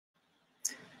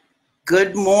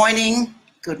Good morning.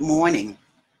 Good morning.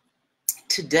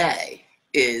 Today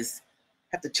is,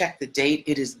 I have to check the date,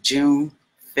 it is June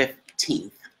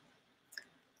 15th.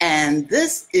 And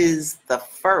this is the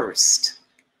first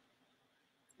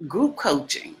group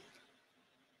coaching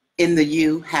in the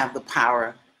You Have the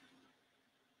Power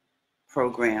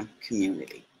program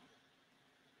community.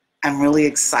 I'm really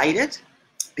excited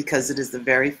because it is the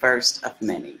very first of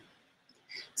many.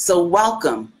 So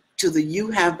welcome to the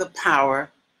You Have the Power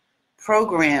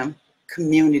program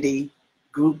community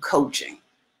group coaching.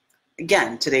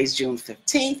 Again, today's June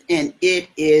 15th, and it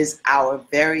is our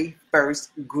very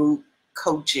first group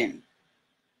coaching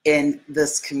in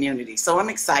this community. So I'm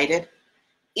excited,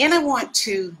 and I want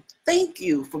to thank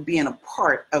you for being a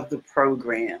part of the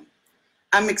program.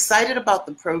 I'm excited about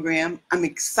the program. I'm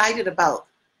excited about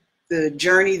the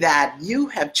journey that you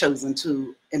have chosen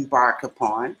to embark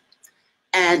upon.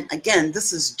 And again,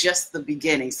 this is just the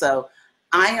beginning. So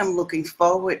I am looking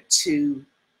forward to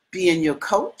being your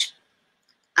coach.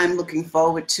 I'm looking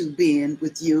forward to being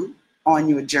with you on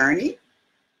your journey.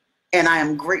 And I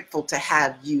am grateful to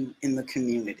have you in the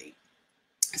community.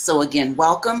 So again,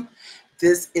 welcome.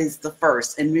 This is the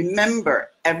first. And remember,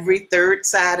 every third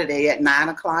Saturday at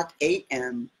 9:00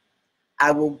 a.m.,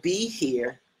 I will be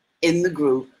here in the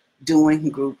group doing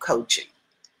group coaching.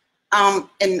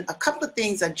 And a couple of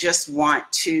things I just want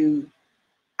to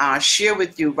share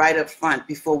with you right up front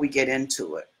before we get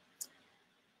into it.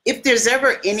 If there's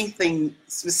ever anything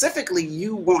specifically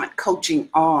you want coaching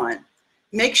on,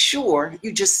 make sure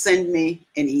you just send me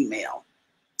an email.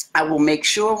 I will make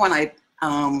sure when I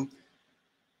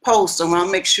post, and I'll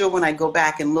make sure when I go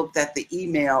back and look that the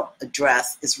email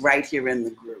address is right here in the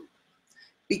group.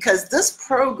 Because this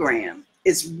program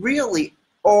is really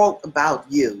all about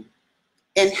you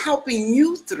and helping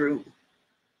you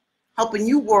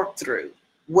work through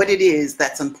what it is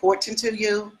that's important to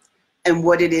you and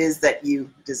what it is that you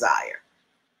desire.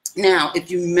 Now, if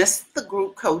you missed the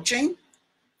group coaching,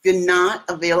 if you're not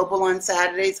available on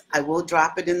Saturdays, I will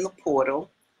drop it in the portal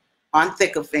on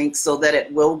Thick of Ink so that it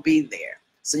will be there.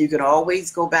 So you can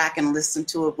always go back and listen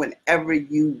to it whenever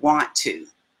you want to.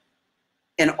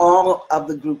 And all of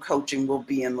the group coaching will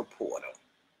be in the portal.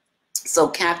 So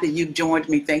Kathy, you've joined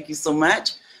me. Thank you so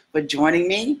much for joining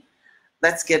me.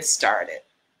 Let's get started.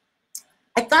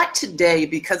 I thought today,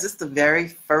 because it's the very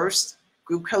first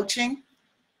group coaching,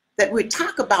 that we'd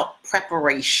talk about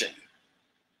preparation.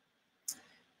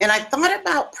 And I thought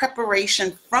about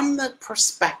preparation from the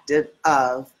perspective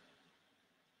of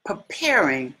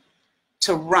preparing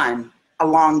to run a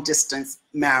long distance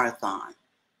marathon.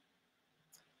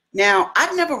 Now,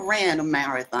 I've never ran a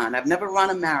marathon. I've never run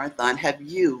a marathon. Have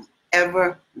you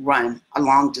ever run a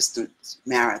long distance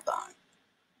marathon?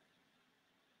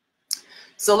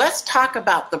 So let's talk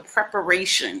about the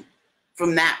preparation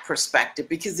from that perspective,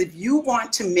 because if you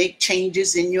want to make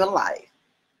changes in your life,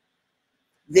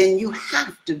 then you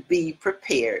have to be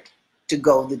prepared to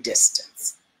go the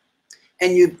distance.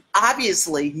 And you've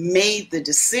obviously made the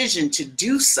decision to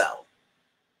do so,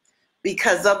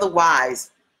 because otherwise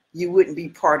you wouldn't be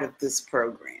part of this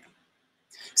program.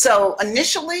 So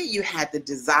initially you had the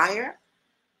desire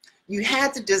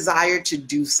to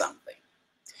do something.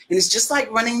 And it's just like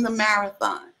running the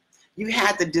marathon. You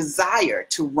had the desire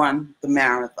to run the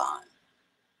marathon.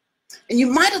 And you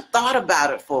might have thought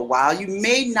about it for a while. You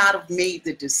may not have made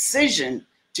the decision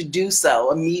to do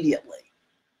so immediately,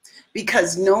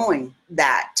 because knowing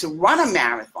that to run a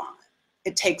marathon,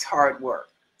 it takes hard work.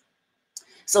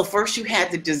 So first you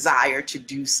had the desire to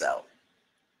do so.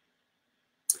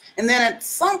 And then at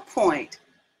some point,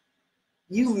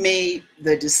 you made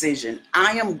the decision,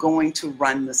 I am going to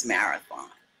run this marathon.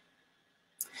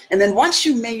 And then once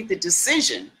you made the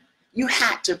decision, you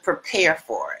had to prepare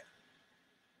for it.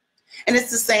 And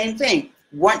it's the same thing.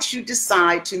 Once you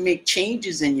decide to make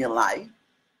changes in your life,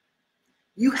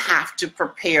 you have to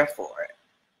prepare for it.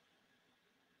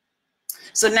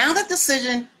 So now the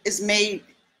decision is made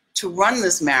to run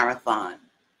this marathon,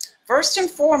 first and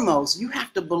foremost, you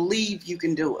have to believe you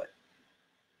can do it.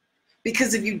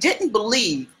 Because if you didn't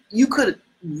believe you could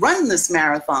run this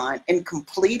marathon and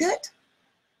complete it,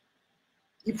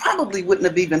 you probably wouldn't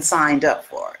have even signed up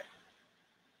for it.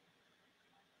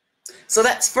 So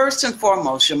that's first and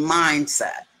foremost, your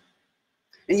mindset.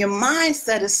 And your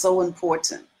mindset is so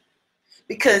important,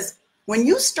 because when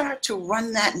you start to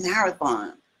run that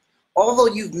marathon, although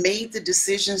you've made the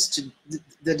decision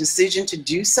to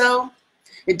do so,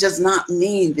 it does not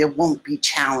mean there won't be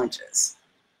challenges.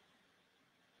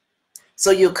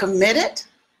 So you're committed,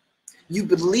 you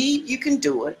believe you can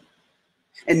do it,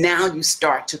 and now you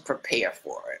start to prepare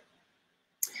for it.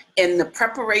 And the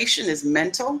preparation is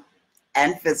mental,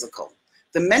 and physical.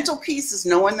 The mental piece is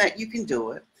knowing that you can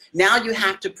do it. Now you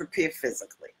have to prepare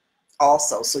physically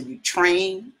also. So you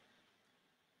train,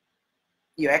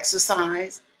 you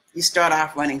exercise, you start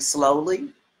off running slowly,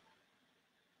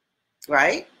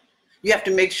 right? You have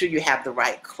to make sure you have the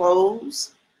right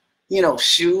clothes, you know,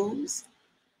 shoes,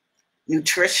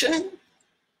 nutrition.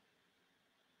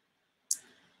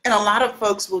 And a lot of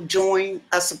folks will join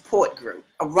a support group,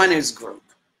 a runner's group,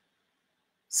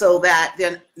 so that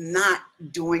they're not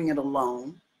doing it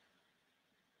alone.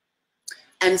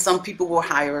 And some people will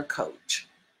hire a coach.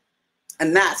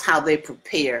 And that's how they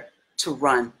prepare to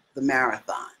run the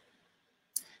marathon.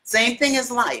 Same thing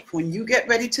as life. When you get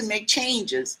ready to make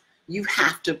changes, you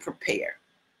have to prepare.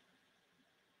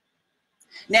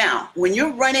 Now, when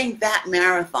you're running that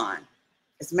marathon,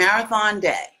 it's marathon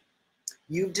day.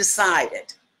 You've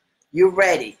decided, you're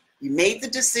ready. You made the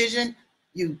decision,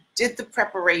 you did the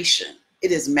preparation.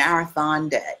 It is marathon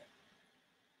day.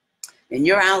 And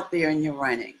you're out there and you're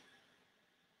running.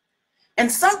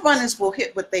 And some runners will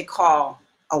hit what they call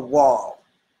a wall.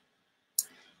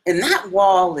 And that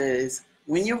wall is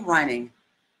when you're running,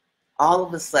 all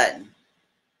of a sudden,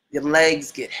 your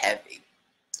legs get heavy.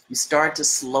 You start to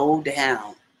slow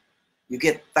down. You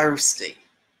get thirsty.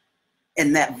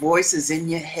 And that voice is in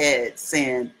your head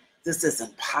saying, this is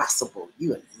impossible.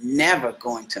 You are never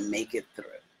going to make it through.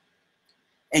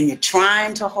 And you're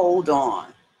trying to hold on.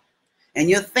 And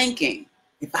you're thinking,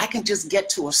 if I can just get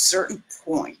to a certain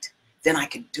point, then I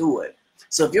can do it.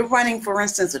 So if you're running, for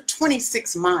instance, a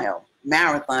 26-mile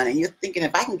marathon, and you're thinking,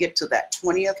 if I can get to that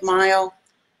 20th mile,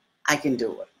 I can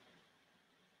do it.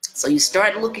 So you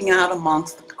start looking out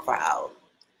amongst the crowd,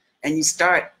 and you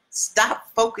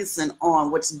stop focusing on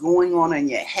what's going on in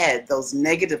your head, those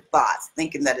negative thoughts,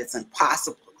 thinking that it's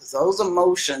impossible, because those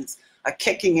emotions are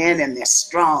kicking in and they're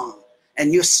strong,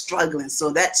 and you're struggling.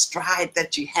 So that stride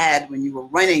that you had when you were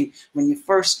running, when you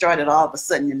first started, all of a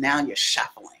sudden you're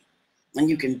shuffling, and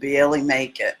you can barely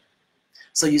make it.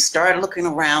 So you start looking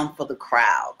around for the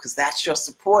crowd, because that's your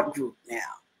support group now,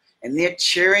 and they're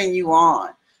cheering you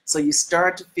on. So you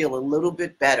start to feel a little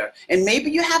bit better. And maybe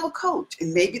you have a coach,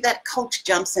 and maybe that coach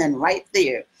jumps in right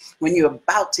there when you're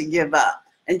about to give up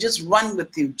and just run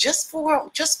with you just for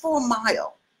a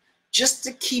mile, just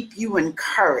to keep you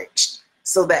encouraged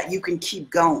so that you can keep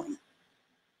going.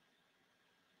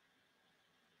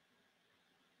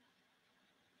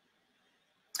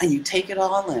 And you take it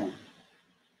all in.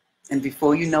 And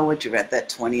before you know it, you're at that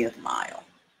 20th mile.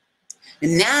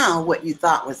 And now what you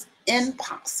thought was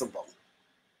impossible,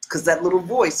 because that little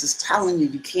voice is telling you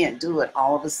you can't do it,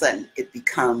 all of a sudden it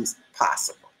becomes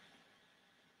possible.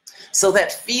 So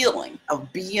that feeling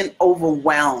of being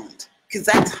overwhelmed, because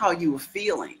that's how you were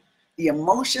feeling. The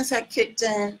emotions had kicked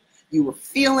in, you were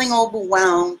feeling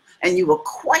overwhelmed, and you were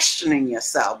questioning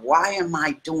yourself, why am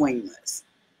I doing this?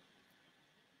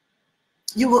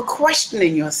 You were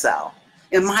questioning yourself,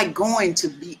 am I going to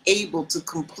be able to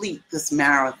complete this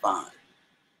marathon?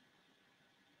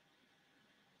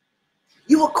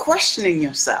 You were questioning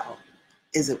yourself,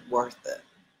 is it worth it?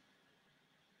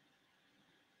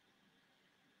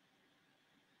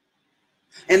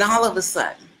 And all of a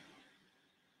sudden,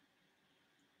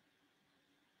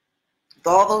 with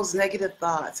all those negative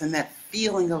thoughts and that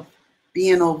feeling of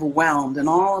being overwhelmed and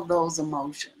all of those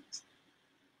emotions,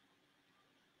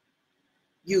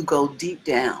 you go deep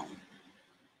down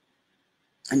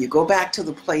and you go back to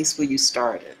the place where you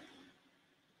started,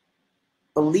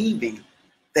 believing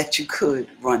that you could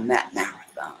run that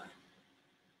marathon.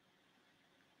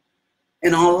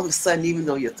 And all of a sudden, even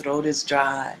though your throat is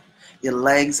dry, your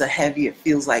legs are heavy, it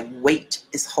feels like weight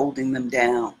is holding them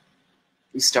down,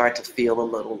 you start to feel a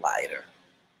little lighter.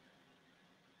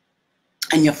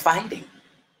 And you're fighting.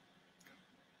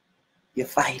 You're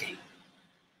fighting.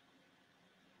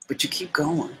 But you keep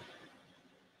going.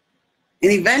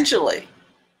 And eventually,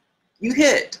 you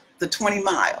hit the 20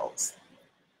 miles.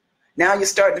 Now you're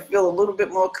starting to feel a little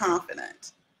bit more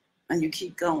confident, and you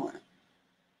keep going.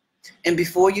 And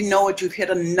before you know it, you've hit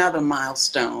another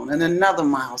milestone and another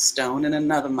milestone and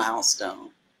another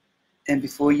milestone. And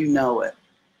before you know it,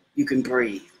 you can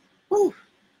breathe. Woo.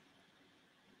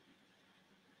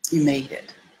 You made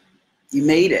it. You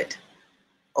made it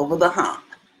over the hump,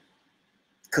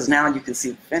 because now you can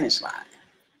see the finish line.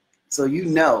 So you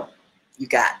know you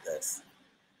got this.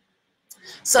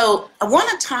 So I want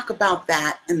to talk about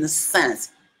that in the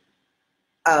sense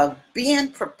of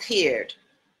being prepared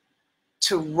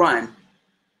to run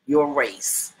your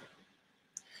race.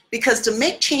 Because to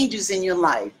make changes in your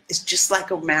life is just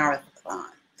like a marathon.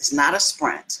 It's not a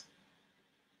sprint.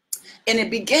 And it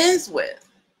begins with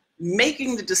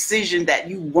making the decision that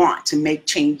you want to make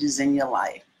changes in your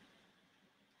life.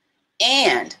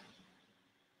 and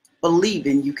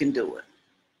believing you can do it.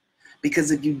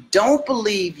 Because if you don't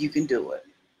believe you can do it,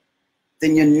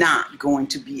 then you're not going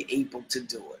to be able to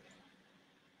do it.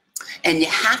 And you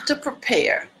have to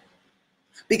prepare,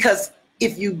 because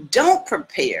if you don't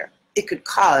prepare, it could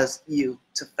cause you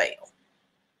to fail.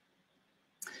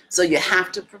 So you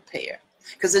have to prepare,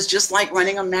 because it's just like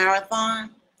running a marathon.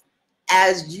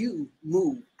 As you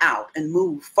move out and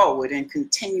move forward and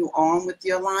continue on with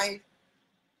your life,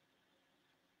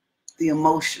 the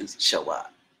emotions show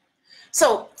up.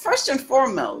 So first and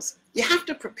foremost, you have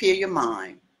to prepare your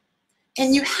mind.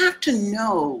 And you have to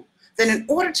know that in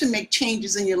order to make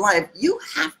changes in your life, you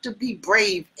have to be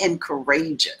brave and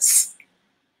courageous.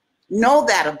 Know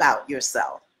that about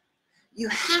yourself. You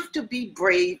have to be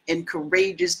brave and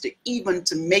courageous to even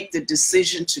to make the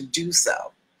decision to do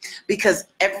so, because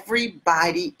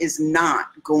everybody is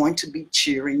not going to be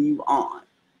cheering you on.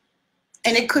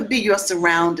 And it could be your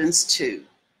surroundings too.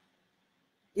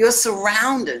 Your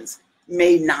surroundings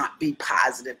may not be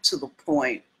positive to the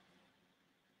point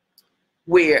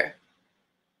where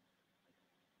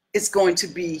it's going to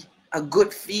be a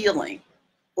good feeling,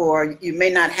 or you may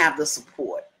not have the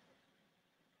support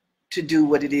to do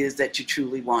what it is that you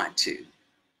truly want to.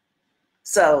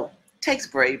 So it takes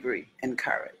bravery and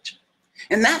courage.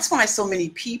 And that's why so many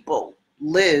people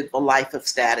live a life of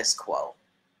status quo.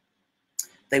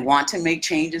 They want to make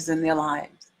changes in their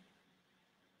lives,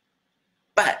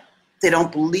 but they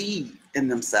don't believe in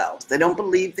themselves. They don't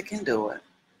believe they can do it.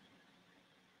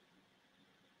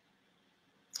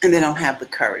 And they don't have the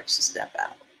courage to step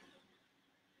out.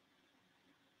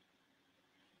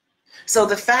 So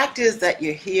the fact is that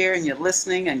you're here and you're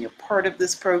listening and you're part of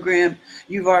this program.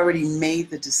 You've already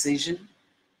made the decision.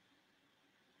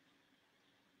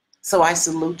 So I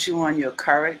salute you on your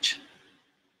courage,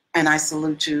 and I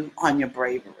salute you on your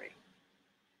bravery.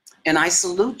 And I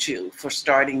salute you for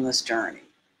starting this journey.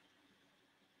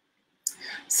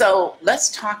 So let's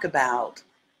talk about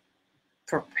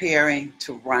preparing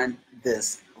to run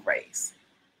this race.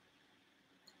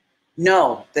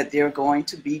 Know that there are going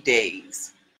to be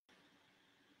days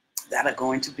that are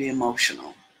going to be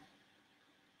emotional.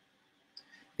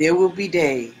 There will be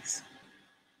days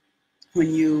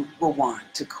when you will want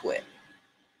to quit.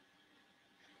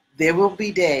 There will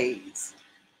be days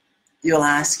you'll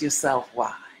ask yourself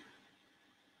why.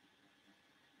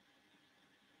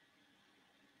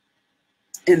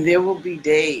 And there will be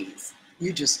days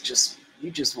you just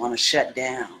want to shut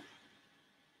down.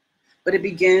 But it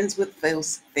begins with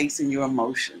facing your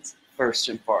emotions first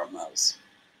and foremost.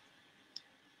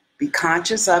 Be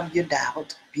conscious of your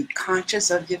doubt. Be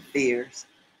conscious of your fears.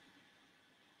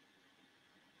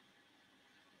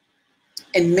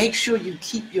 And make sure you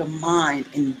keep your mind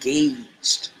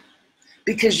engaged,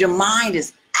 because your mind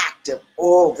is active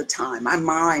all the time. Our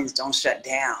minds don't shut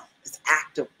down. It's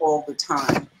active all the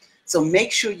time. So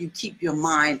make sure you keep your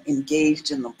mind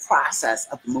engaged in the process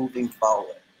of moving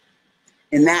forward.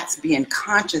 And that's being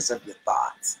conscious of your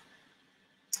thoughts.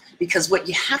 Because what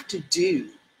you have to do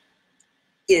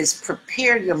is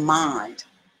prepare your mind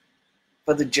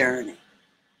for the journey.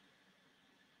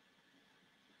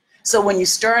 So when you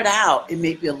start out, it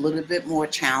may be a little bit more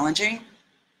challenging,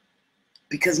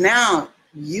 because now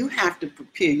you have to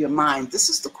prepare your mind. This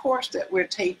is the course that we're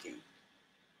taking.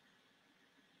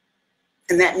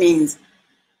 And that means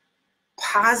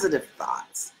positive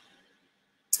thoughts.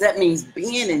 That means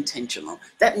being intentional.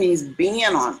 That means being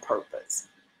on purpose.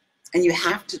 And you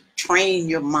have to train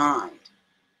your mind.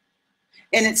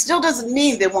 And it still doesn't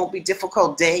mean there won't be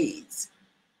difficult days,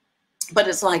 but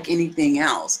it's like anything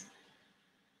else.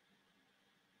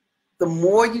 The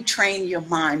more you train your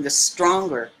mind, the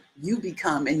stronger you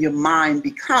become, and your mind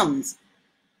becomes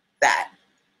that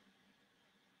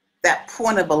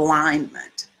point of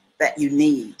alignment that you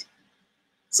need.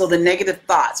 So the negative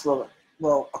thoughts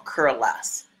will occur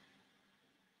less.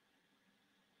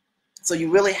 So you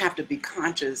really have to be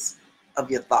conscious of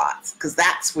your thoughts, because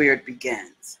that's where it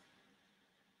begins.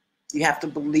 You have to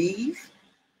believe,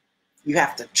 you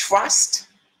have to trust,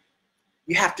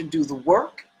 you have to do the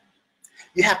work,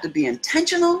 you have to be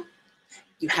intentional,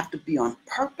 you have to be on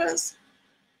purpose.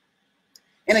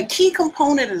 And a key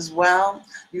component as well,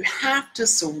 you have to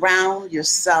surround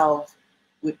yourself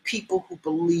with people who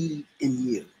believe in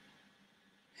you.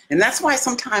 And that's why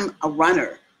sometimes a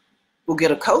runner will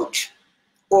get a coach,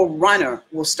 or a runner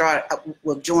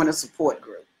will join a support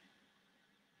group.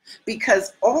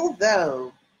 Because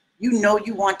although you know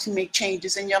you want to make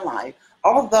changes in your life,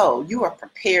 although you are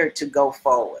prepared to go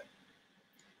forward,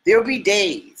 there will be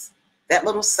days that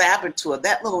little saboteur,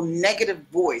 that little negative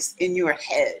voice in your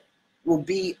head will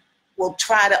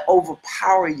try to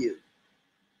overpower you.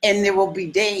 And there will be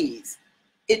days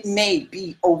it may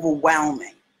be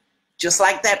overwhelming, just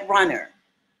like that runner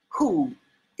who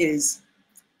is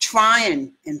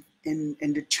trying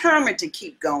and determined to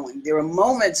keep going. There are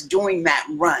moments during that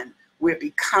run where it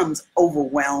becomes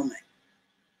overwhelming.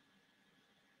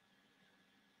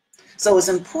 So it's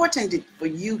important for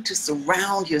you to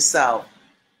surround yourself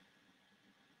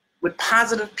with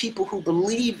positive people who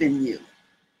believe in you.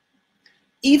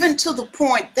 Even to the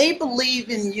point they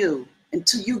believe in you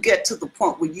until you get to the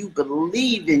point where you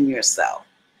believe in yourself.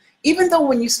 Even though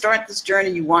when you start this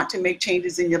journey, you want to make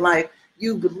changes in your life,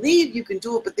 you believe you can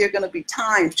do it, but there are going to be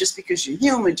times, just because you're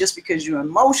human, just because you're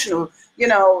emotional, you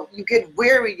get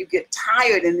weary, you get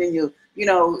tired, and then you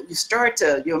start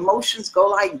to, your emotions go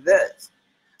like this.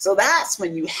 So that's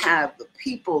when you have the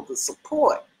people, the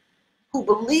support, who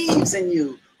believes in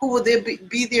you, who will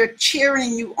be there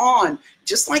cheering you on,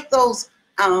 just like those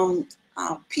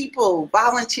people,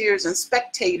 volunteers and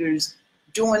spectators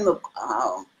doing the,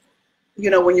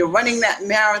 when you're running that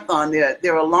marathon,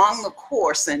 they're along the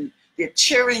course and they're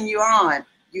cheering you on.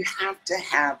 You have to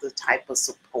have the type of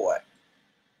support,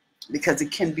 because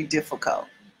it can be difficult.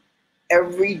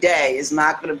 Every day is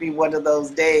not going to be one of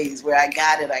those days where I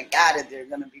got it. There are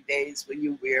going to be days when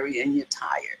you're weary and you're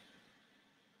tired.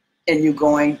 And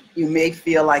you may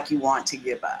feel like you want to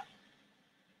give up.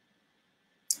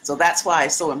 So that's why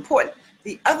it's so important.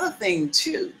 The other thing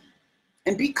too,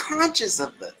 and be conscious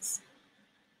of this,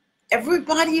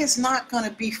 everybody is not going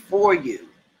to be for you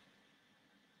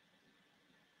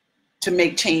to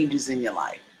make changes in your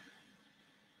life.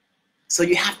 So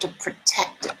you have to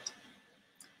protect it.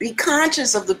 Be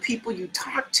conscious of the people you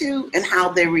talk to and how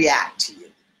they react to you.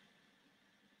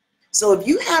 So if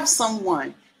you have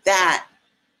someone that,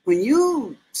 when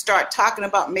you start talking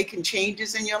about making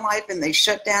changes in your life and they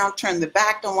shut down, turn their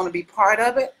back, don't want to be part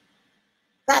of it,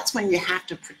 that's when you have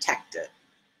to protect it.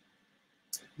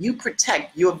 You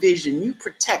protect your vision, you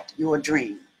protect your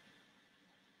dream.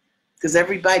 Because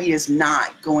everybody is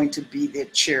not going to be there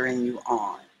cheering you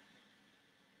on.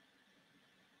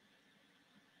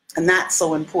 And that's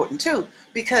so important too,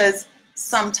 because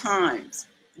sometimes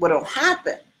what will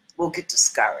happen, we'll get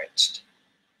discouraged.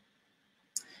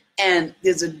 And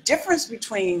there's a difference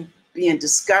between being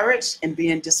discouraged and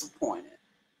being disappointed.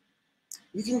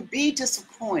 You can be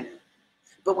disappointed,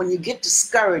 but when you get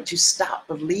discouraged, you stop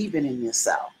believing in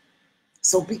yourself.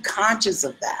 So be conscious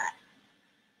of that.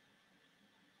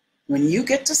 When you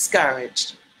get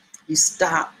discouraged, you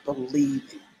stop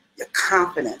believing. Your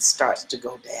confidence starts to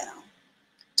go down.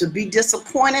 To be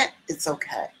disappointed, it's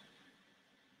okay.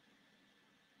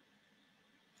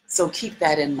 So keep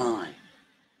that in mind.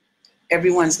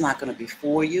 Everyone's not going to be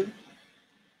for you.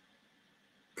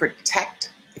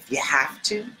 Protect if you have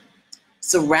to.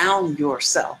 Surround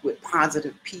yourself with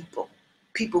positive people,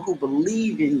 people who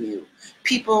believe in you,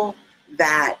 people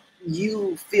that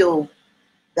you feel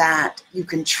that you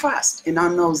can trust. And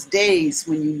on those days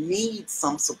when you need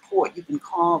some support, you can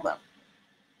call them.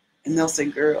 And they'll say,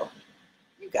 girl,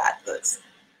 you got this,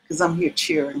 because I'm here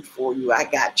cheering for you. I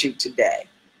got you today.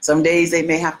 Some days they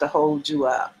may have to hold you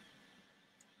up.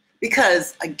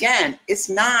 Because again, it's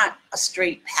not a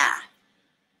straight path.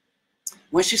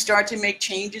 Once you start to make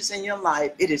changes in your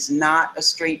life, it is not a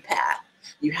straight path.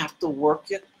 You have to work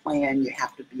your plan. You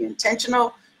have to be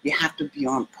intentional. You have to be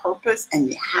on purpose, and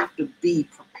you have to be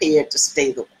prepared to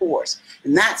stay the course.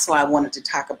 And that's why I wanted to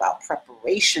talk about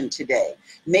preparation today,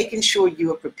 making sure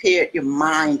you are prepared, your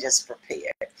mind is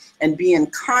prepared, and being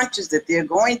conscious that there are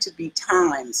going to be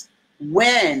times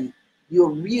when you're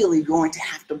really going to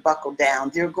have to buckle down.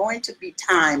 There are going to be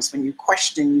times when you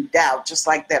question, you doubt, just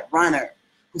like that runner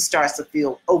who starts to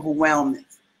feel overwhelmed.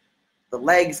 The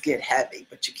legs get heavy,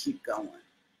 but you keep going.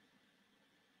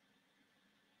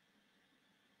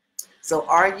 So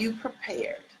are you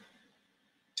prepared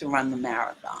to run the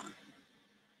marathon?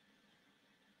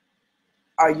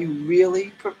 Are you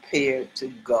really prepared to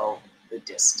go the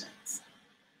distance?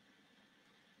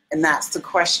 And that's the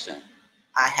question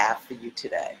I have for you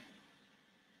today.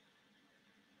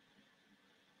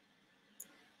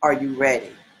 Are you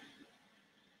ready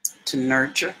to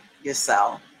nurture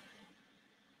yourself?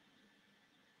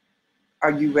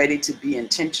 Are you ready to be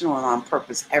intentional and on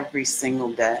purpose every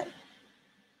single day?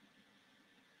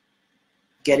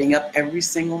 Getting up every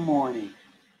single morning,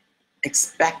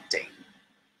 expecting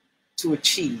to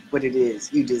achieve what it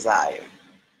is you desire.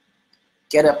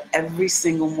 Get up every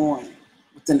single morning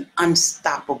with an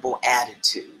unstoppable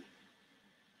attitude,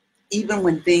 even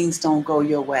when things don't go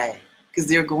your way, because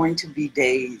there are going to be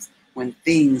days when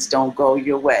things don't go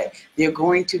your way. There are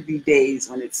going to be days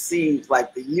when it seems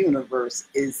like the universe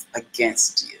is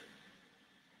against you.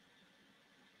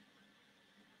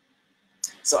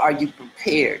 So are you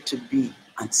prepared to be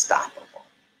unstoppable?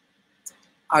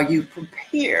 Are you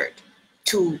prepared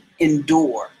to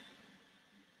endure?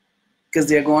 Because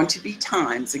there are going to be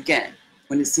times, again,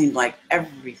 when it seems like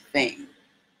everything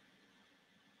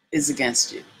is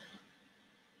against you.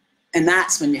 And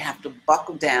that's when you have to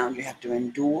buckle down, you have to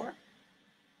endure,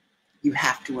 you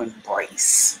have to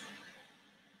embrace.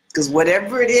 Because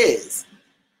whatever it is,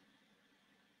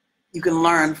 you can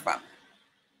learn from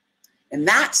it. And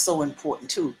that's so important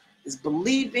too, is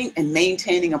believing and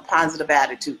maintaining a positive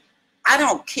attitude. I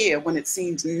don't care when it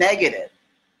seems negative.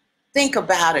 Think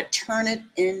about it, turn it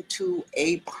into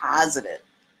a positive.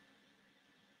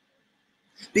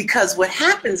 Because what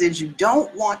happens is you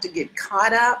don't want to get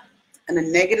caught up in a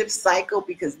negative cycle,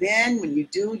 because then when you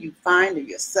do, you find that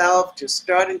yourself just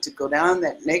starting to go down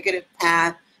that negative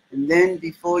path. And then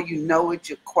before you know it,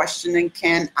 you're questioning,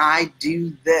 can I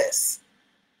do this?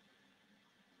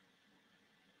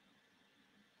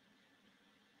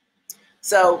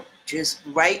 So just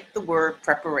write the word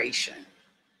preparation.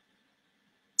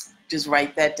 Just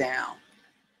write that down.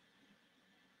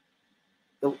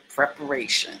 The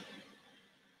preparation.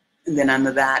 And then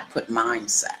under that, put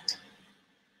mindset.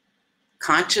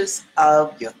 Conscious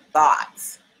of your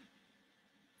thoughts.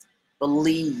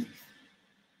 Believe.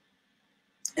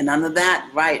 And under that,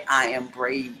 write, I am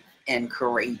brave and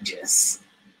courageous.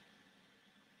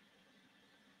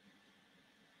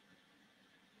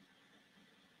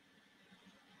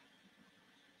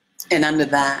 And under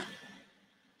that,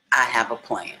 I have a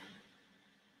plan.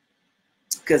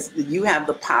 Because You Have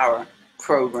the Power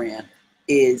program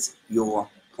is your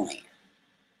plan.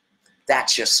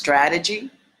 That's your strategy.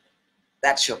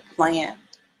 That's your plan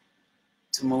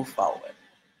to move forward.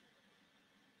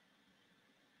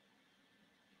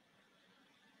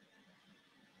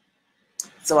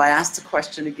 So I asked the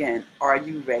question again, are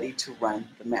you ready to run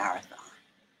the marathon?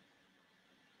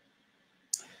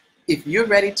 If you're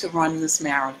ready to run this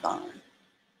marathon,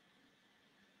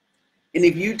 and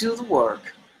if you do the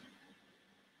work,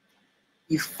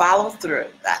 you follow through.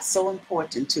 That's so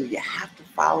important too. You have to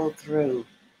follow through.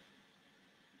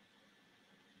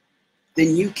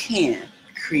 Then you can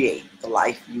create the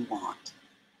life you want.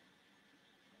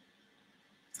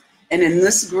 And in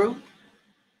this group,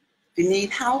 if you need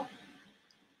help,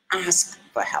 ask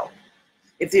for help.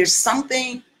 If there's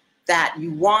something that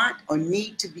you want or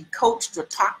need to be coached or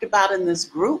talked about in this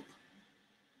group,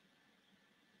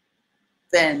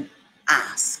 then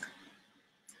ask.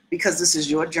 Because this is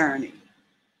your journey.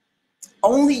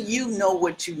 Only you know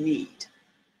what you need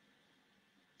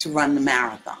to run the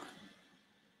marathon.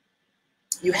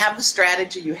 You have the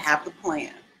strategy, you have the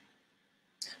plan.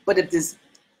 But if there's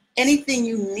anything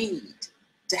you need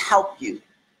to help you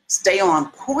stay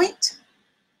on point,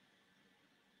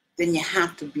 then you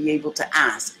have to be able to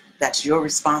ask. That's your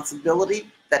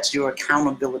responsibility. That's your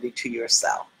accountability to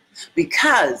yourself.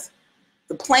 Because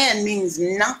the plan means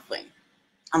nothing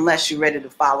unless you're ready to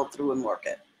follow through and work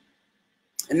it.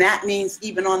 And that means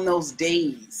even on those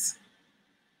days,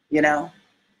 you know,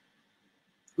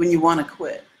 when you want to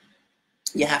quit,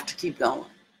 you have to keep going.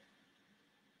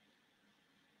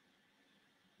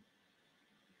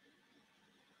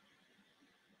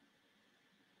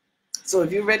 So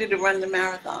if you're ready to run the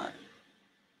marathon,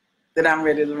 then I'm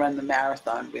ready to run the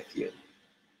marathon with you.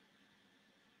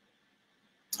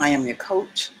 I am your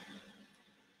coach.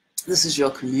 This is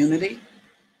your community.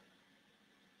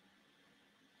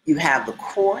 You have the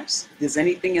course. If there's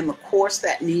anything in the course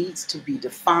that needs to be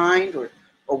defined or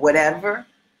whatever,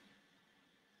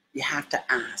 you have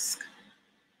to ask.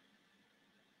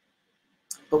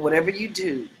 But whatever you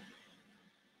do,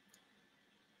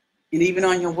 and even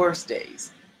on your worst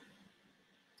days,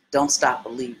 don't stop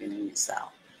believing in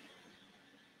yourself.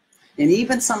 And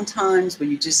even sometimes when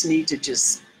you just need to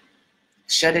just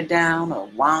shut it down or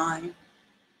whine,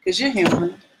 because you're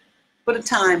human, put a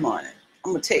time on it.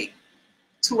 I'm going to take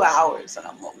 2 hours and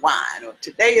I'm going to whine. Or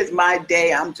today is my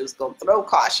day, I'm just going to throw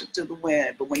caution to the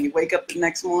wind. But when you wake up the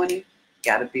next morning,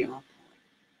 you got to be on point.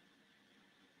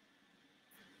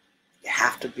 You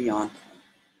have to be on point.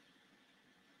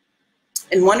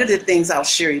 And one of the things I'll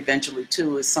share eventually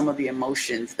too is some of the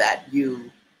emotions that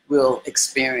you will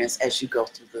experience as you go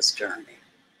through this journey.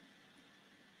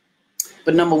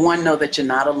 But number one, know that you're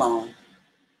not alone.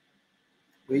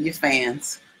 We're your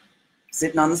fans,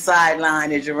 sitting on the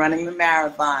sideline as you're running the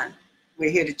marathon.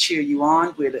 We're here to cheer you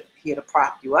on. We're here to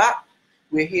prop you up.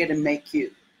 We're here to make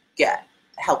you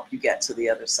help you get to the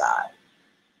other side.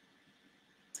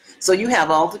 So you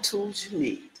have all the tools you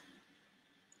need.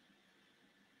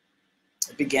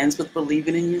 It begins with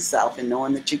believing in yourself and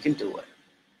knowing that you can do it.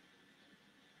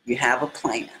 You have a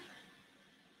plan.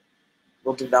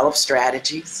 We'll develop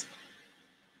strategies,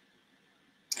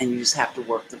 and you just have to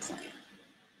work the plan.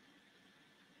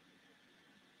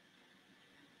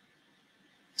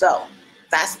 So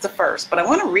that's the first. But I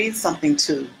want to read something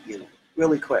to you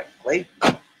really quickly.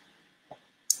 It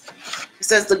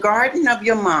says, the garden of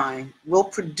your mind will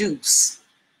produce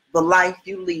the life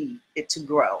you lead it to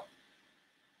grow.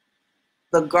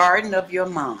 The garden of your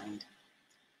mind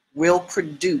will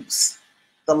produce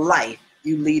the life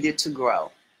you lead it to grow.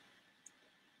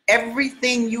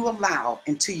 Everything you allow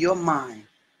into your mind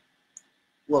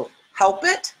will help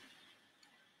it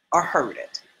or hurt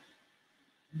it.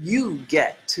 You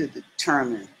get to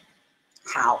determine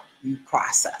how you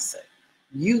process it.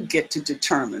 You get to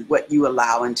determine what you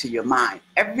allow into your mind.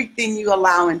 Everything you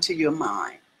allow into your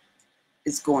mind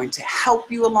is going to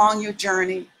help you along your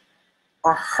journey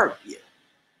or hurt you.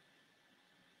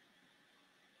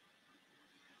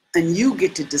 And you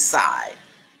get to decide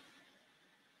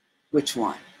which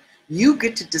one. You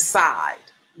get to decide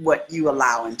what you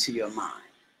allow into your mind.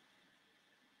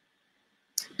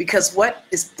 Because what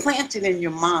is planted in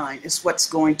your mind is what's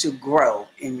going to grow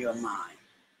in your mind.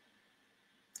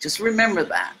 Just remember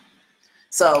that.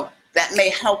 So that may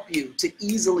help you to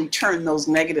easily turn those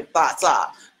negative thoughts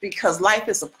off, because life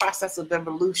is a process of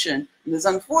evolution. And it's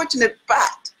unfortunate,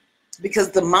 but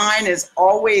because the mind is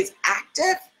always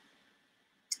active,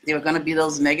 there are going to be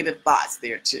those negative thoughts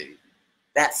there too.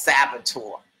 That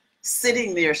saboteur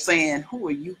sitting there saying, who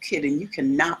are you kidding? You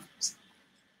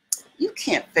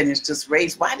can't finish this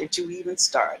race. Why did you even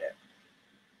start it?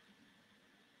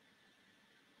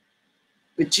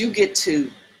 But you get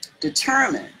to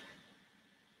determine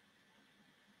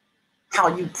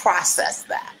how you process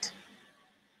that.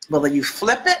 Whether you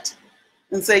flip it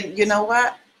and say, you know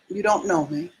what? You don't know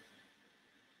me.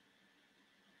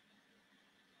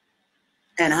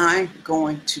 And I'm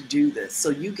going to do this.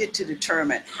 So you get to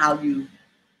determine how you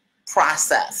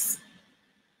process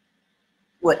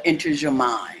what enters your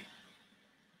mind.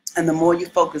 And the more you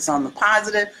focus on the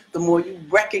positive, the more you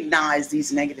recognize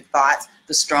these negative thoughts,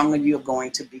 the stronger you're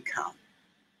going to become.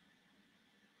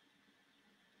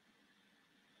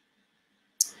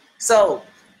 So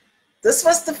this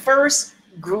was the first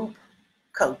group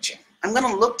coaching. I'm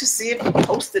going to look to see if you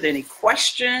posted any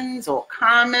questions or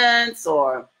comments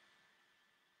or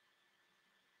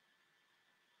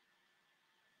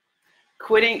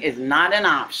quitting is not an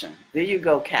option. There you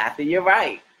go, Kathy. You're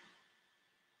right.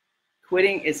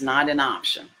 Quitting is not an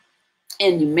option.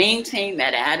 And you maintain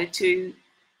that attitude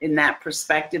in that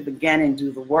perspective again and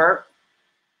do the work.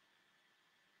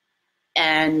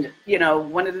 And, you know,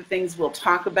 one of the things we'll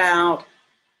talk about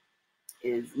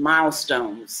is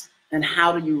milestones and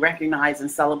how do you recognize and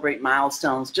celebrate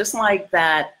milestones, just like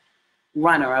that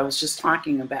runner I was just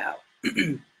talking about.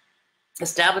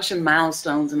 Establishing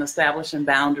milestones and establishing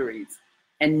boundaries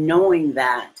and knowing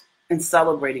that and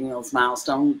celebrating those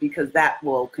milestones, because that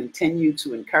will continue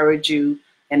to encourage you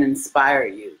and inspire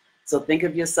you. So think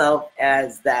of yourself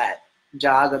as that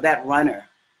jogger, that runner.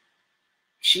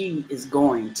 She is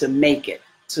going to make it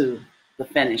to the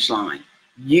finish line.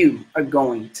 You are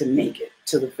going to make it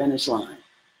to the finish line.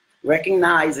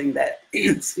 Recognizing that,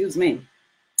 excuse me,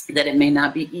 that it may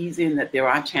not be easy and that there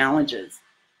are challenges,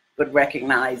 but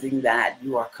recognizing that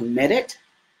you are committed.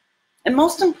 And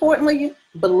most importantly,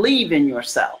 believe in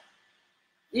yourself.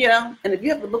 You know, and if you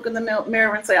have to look in the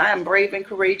mirror and say, I am brave and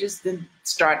courageous, then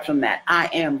start from that. I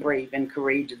am brave and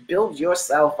courageous. Build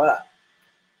yourself up.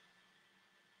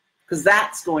 Because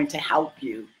that's going to help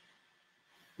you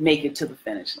make it to the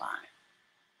finish line.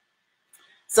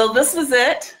 So this was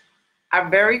it, our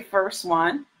very first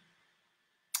one.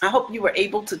 I hope you were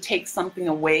able to take something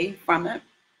away from it.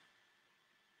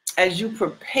 As you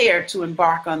prepare to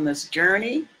embark on this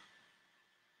journey,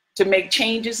 to make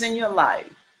changes in your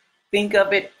life, think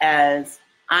of it as,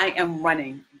 I am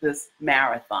running this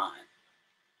marathon.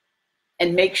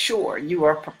 And make sure you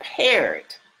are prepared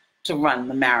to run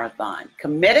the marathon.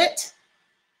 Commit it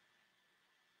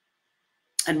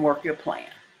and work your plan,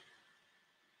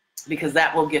 because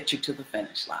that will get you to the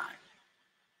finish line.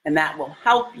 And that will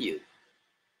help you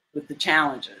with the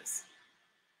challenges.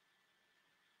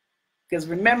 Because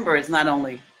remember, it's not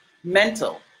only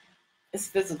mental, it's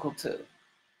physical too.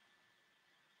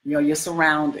 You know, your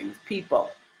surroundings, people,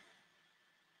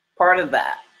 part of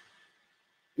that.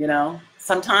 You know,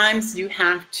 sometimes you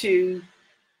have to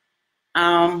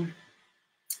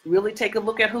really take a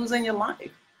look at who's in your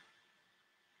life.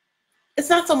 It's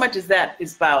not so much as that,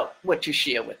 it's about what you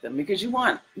share with them, because you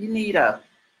need a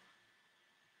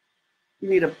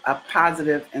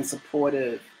positive and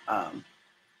supportive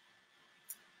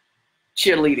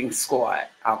cheerleading squad,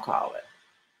 I'll call it.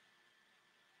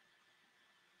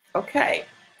 Okay,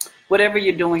 whatever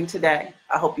you're doing today,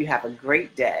 I hope you have a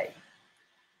great day.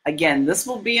 Again, this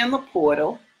will be in the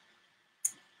portal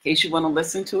in case you want to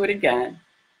listen to it again.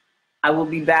 I will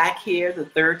be back here the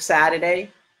third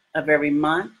Saturday of every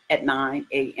month at 9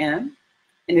 a.m.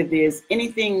 And if there's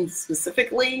anything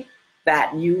specifically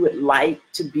that you would like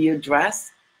to be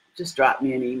addressed, just drop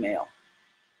me an email.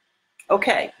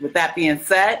 Okay, with that being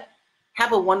said,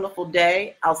 have a wonderful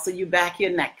day. I'll see you back here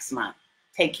next month.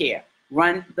 Take care.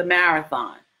 Run the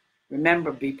marathon.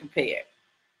 Remember, be prepared.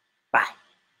 Bye.